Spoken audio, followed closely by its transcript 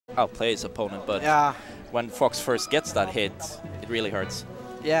outplay his opponent, but when Fox first gets that hit, it really hurts.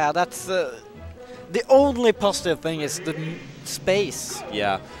 Yeah, that's the only positive thing is the space.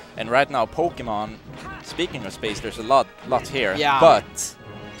 Yeah, and right now Pokemon, speaking of space, there's a lot here, but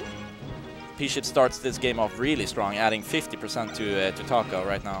PChips starts this game off really strong, adding 50% to Taka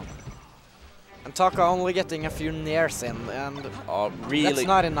right now. And Taka only getting a few nairs in, and really that's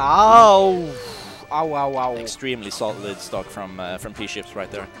not enough. Ow! Ow, ow, ow. Extremely solid stock from PChips right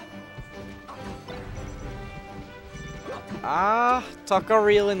there. Taka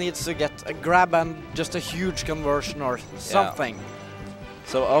really needs to get a grab and just a huge conversion or something.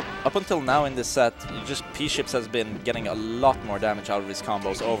 So up until now in this set, just PChips has been getting a lot more damage out of his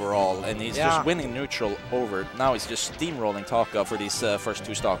combos overall, and he's just winning neutral over. Now he's just steamrolling Taka for these first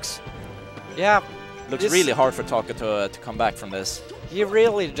 2 stocks. Yeah. Looks really hard for Taka to come back from this. He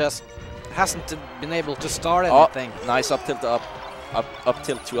really just hasn't been able to start anything. Nice up tilt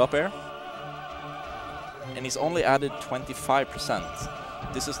to up air. And he's only added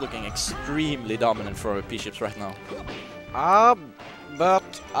 25%. This is looking extremely dominant for PChips right now. But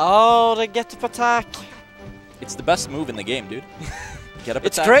the get up attack. It's the best move in the game, dude. Get up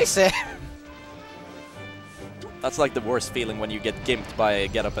attack. It's crazy. That's like the worst feeling when you get gimped by a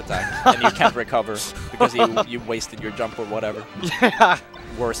get up attack and you can't recover because you wasted your jump or whatever. Yeah.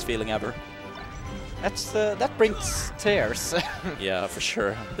 Worst feeling ever. That brings tears. Yeah, for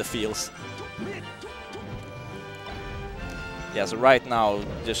sure. The feels. Yeah, so right now,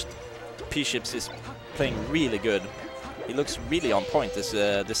 just PChips is playing really good. He looks really on point this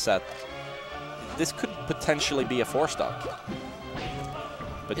set. This could potentially be a 4-stock.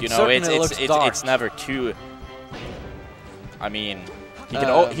 But you know, it's never too. I mean,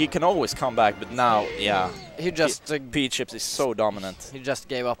 he can always come back, but now, PChips is so dominant. He just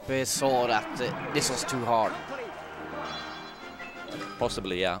gave up. He saw that this was too hard.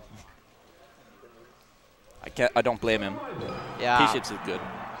 Possibly, yeah. I don't blame him. Yeah. PChips is good.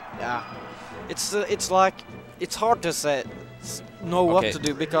 Yeah. It's like it's hard to know what to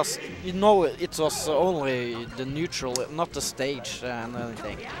do because you know it was only the neutral, not the stage and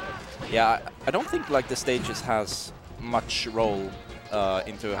anything. Yeah, I don't think like the stages has much role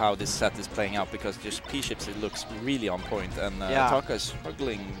into how this set is playing out because just PChips it looks really on point and Taka is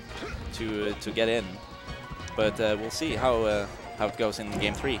struggling to get in, but we'll see how it goes in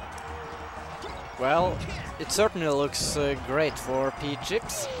game 3. Well, it certainly looks great for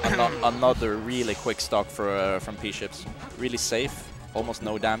PChips. Another really quick stock from PChips. Really safe, almost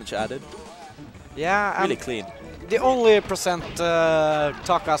no damage added. Yeah, really clean. The only percent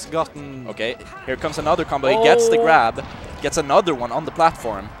Taka's gotten. Okay, here comes another combo. He gets the grab, gets another one on the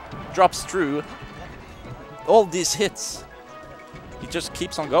platform, drops through. All these hits, he just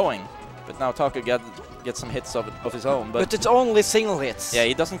keeps on going. But now Taka gets some hits of his own. But it's only single hits. Yeah,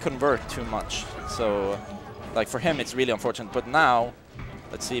 he doesn't convert too much. So, like for him, it's really unfortunate. But now,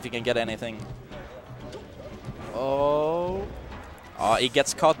 let's see if he can get anything. He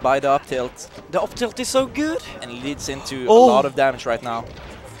gets caught by the up tilt. The up tilt is so good. And leads into a lot of damage right now.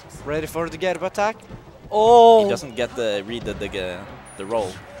 Ready for the get up attack. He doesn't get the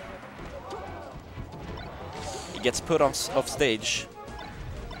roll. He gets put off stage.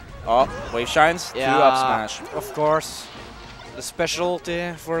 Wave shines, 2 up smash. Of course. The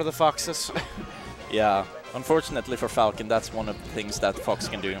specialty for the Foxes. Yeah, unfortunately for Falcon, that's one of the things that Fox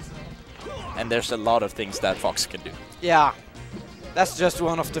can do. And there's a lot of things that Fox can do. Yeah, that's just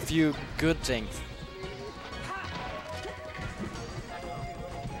one of the few good things.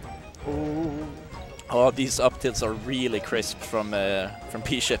 These up tilts are really crisp from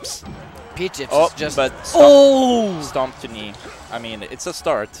PChips. PChips is just... But stomp to knee. I mean, it's a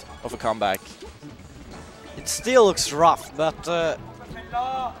start of a comeback. It still looks rough, but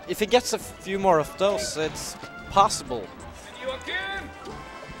if he gets a few more of those, it's possible.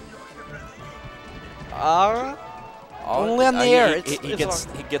 Only a nair. He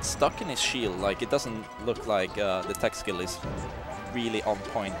gets stuck in his shield. Like, it doesn't look like the tech skill is really on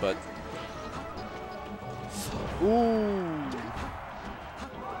point, but...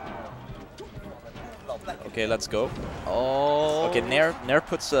 Okay, let's go. Okay, Nair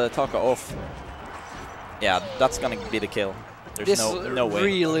puts Taka off. Yeah, that's gonna be the kill. There's no way. This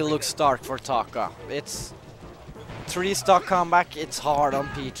really looks dark for Taka. It's 3-stock comeback. It's hard on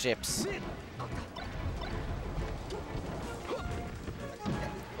PChips.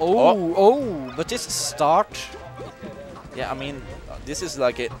 But this start. Yeah, I mean, this is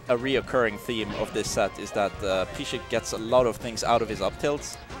like a reoccurring theme of this set is that PChips gets a lot of things out of his up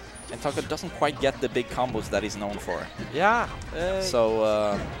tilts. And Taka doesn't quite get the big combos that he's known for. Yeah.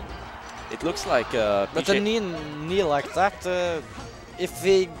 So it looks like. But a knee like that, if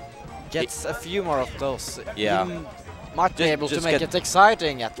he gets a few more of those, Yeah. he might be able to just make get- it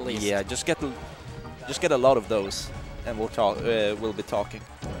exciting at least. Yeah, just get a lot of those, and we'll talk. We'll be talking.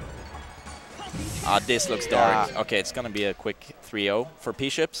 This looks dark. Yeah. Okay, it's gonna be a quick 3-0 for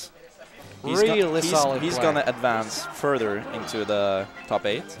PChips. Really solid He's play. gonna advance further into the top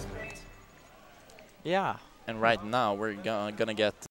 8. Yeah. And right now we're gonna get